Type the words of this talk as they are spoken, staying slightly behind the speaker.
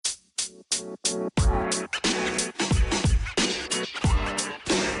Hello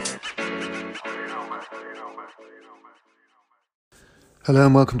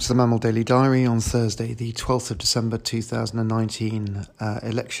and welcome to the Mammal Daily Diary on Thursday, the 12th of December 2019,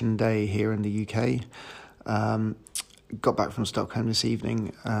 election day here in the UK. Got back from Stockholm this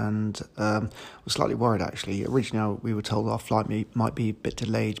evening and was slightly worried actually. Originally we were told our flight might be a bit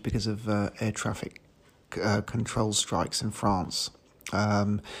delayed because of air traffic control strikes in France.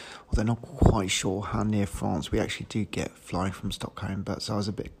 They're not quite sure how near France we actually do get flying from Stockholm, but so I was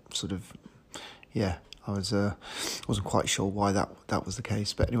a bit I wasn't quite sure why that was the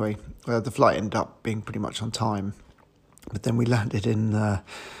case, but anyway, the flight ended up being pretty much on time. But then we landed at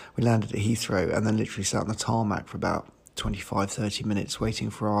Heathrow and then literally sat on the tarmac for about 25-30 minutes waiting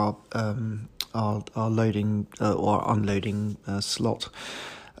for our loading or unloading slot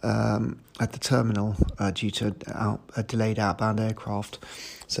at the terminal due to a delayed outbound aircraft.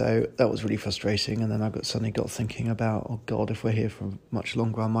 So that was really frustrating, and then I suddenly got thinking about, oh God, if we're here for much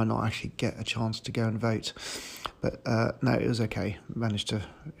longer, I might not actually get a chance to go and vote. But no, it was okay. Managed to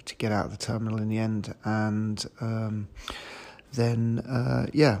get out of the terminal in the end, and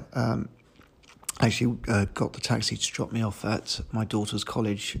actually got the taxi to drop me off at my daughter's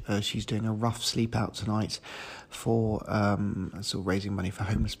college. She's doing a rough sleep out tonight for sort of raising money for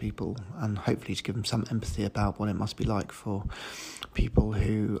homeless people, and hopefully to give them some empathy about what it must be like for people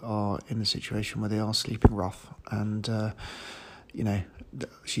who are in a situation where they are sleeping rough. And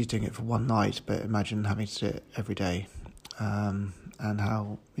she's doing it for one night, but imagine having to do it every day, and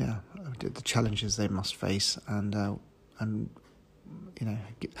how the challenges they must face, and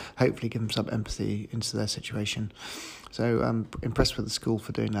hopefully give them some empathy into their situation. So I'm impressed with the school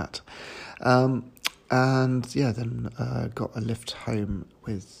for doing that. Then got a lift home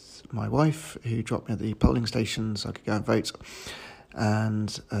with my wife, who dropped me at the polling station so I could go and vote, and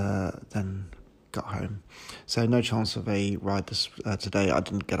then got home. So no chance of a ride today. I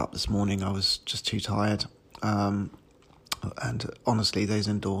didn't get up this morning. I was just too tired. And honestly, those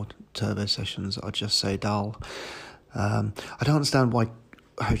indoor turbo sessions are just so dull. I don't understand why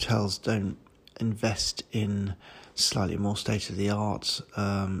hotels don't invest in slightly more state-of-the-art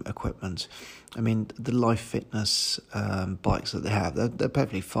equipment. I mean, the Life Fitness bikes that they have, they're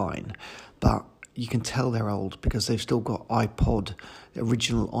perfectly fine, but you can tell they're old because they've still got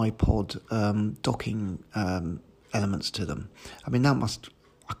original iPod docking elements to them. I mean, I'm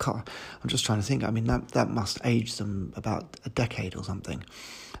just trying to think. I mean, that must age them about a decade or something.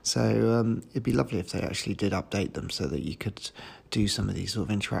 So it'd be lovely if they actually did update them so that you could do some of these sort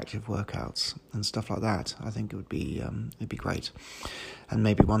of interactive workouts and stuff like that. I think it'd be great. And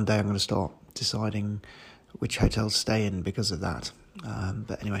maybe one day I'm going to start deciding which hotels to stay in because of that.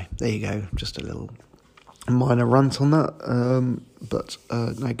 But anyway, there you go. Just a little minor rant on that.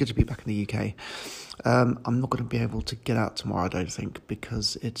 No, good to be back in the UK. I'm not going to be able to get out tomorrow, I don't think,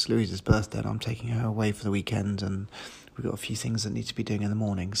 because it's Louise's birthday and I'm taking her away for the weekend, and we've got a few things that need to be doing in the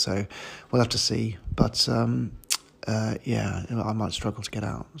morning, so we'll have to see. But I might struggle to get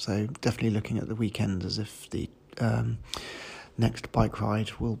out, so definitely looking at the weekend as if the next bike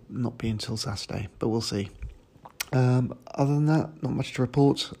ride will not be until Saturday, but we'll see. Other than that, not much to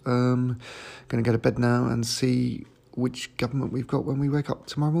report. Going to go to bed now and see which government we've got when we wake up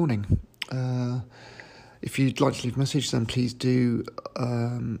tomorrow morning. If you'd like to leave a message, then please do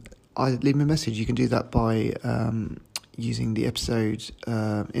either leave me a message. You can do that by using the episode.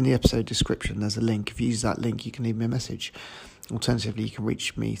 In the episode description, there's a link. If you use that link, you can leave me a message. Alternatively, you can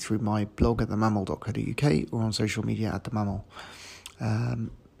reach me through my blog at themammal.co.uk or on social media at themammal.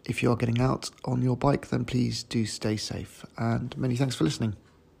 If you are getting out on your bike, then please do stay safe. And many thanks for listening.